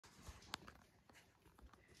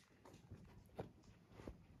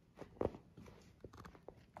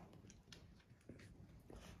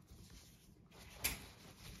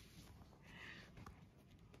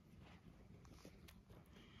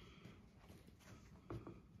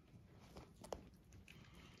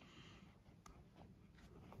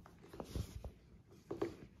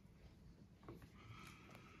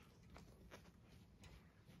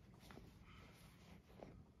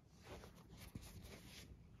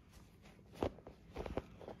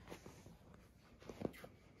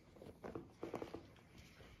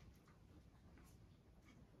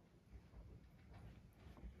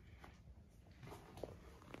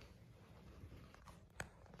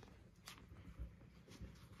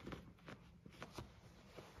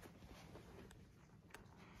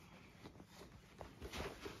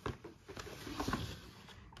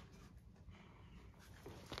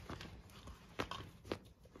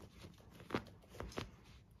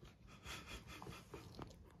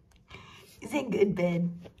Is it good, bed?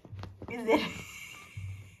 Is it?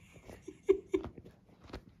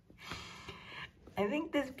 I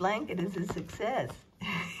think this blanket is a success.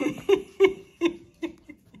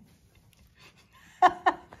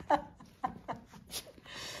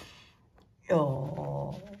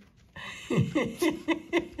 Oh.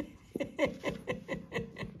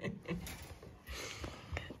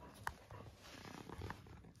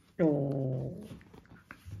 Oh.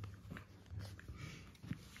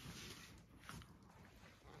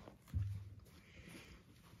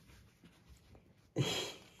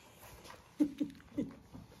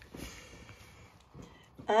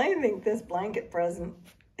 I think this blanket present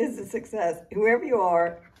is a success. Whoever you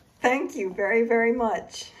are, thank you very, very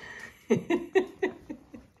much.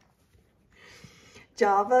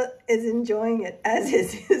 Java is enjoying it, as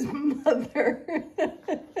is his mother.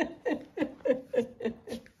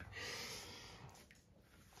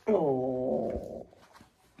 Oh.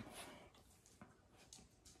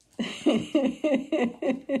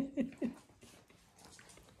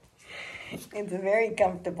 It's a very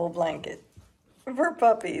comfortable blanket for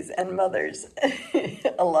puppies and mothers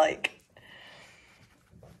alike.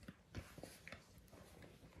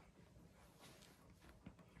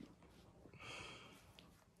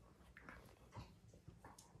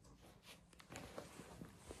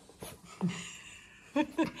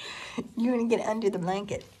 You want to get under the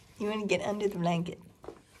blanket. You want to get under the blanket.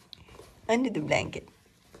 Under the blanket.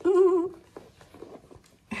 Ooh.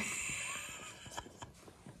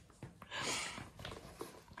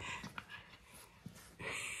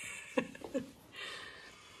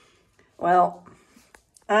 Well,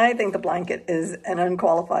 I think the blanket is an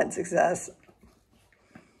unqualified success.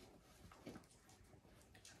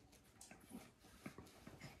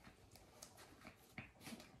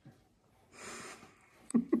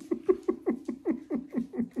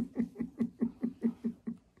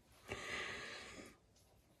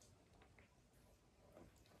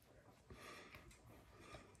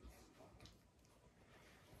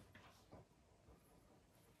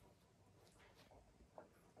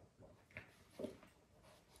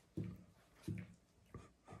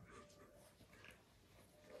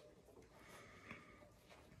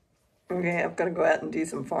 Okay, I've got to go out and do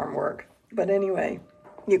some farm work. But anyway,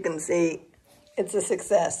 you can see it's a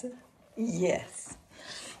success. Yes.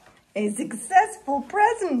 A successful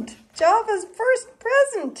present. Java's first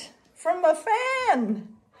present from a fan.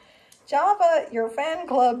 Java, your fan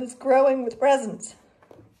club is growing with presents.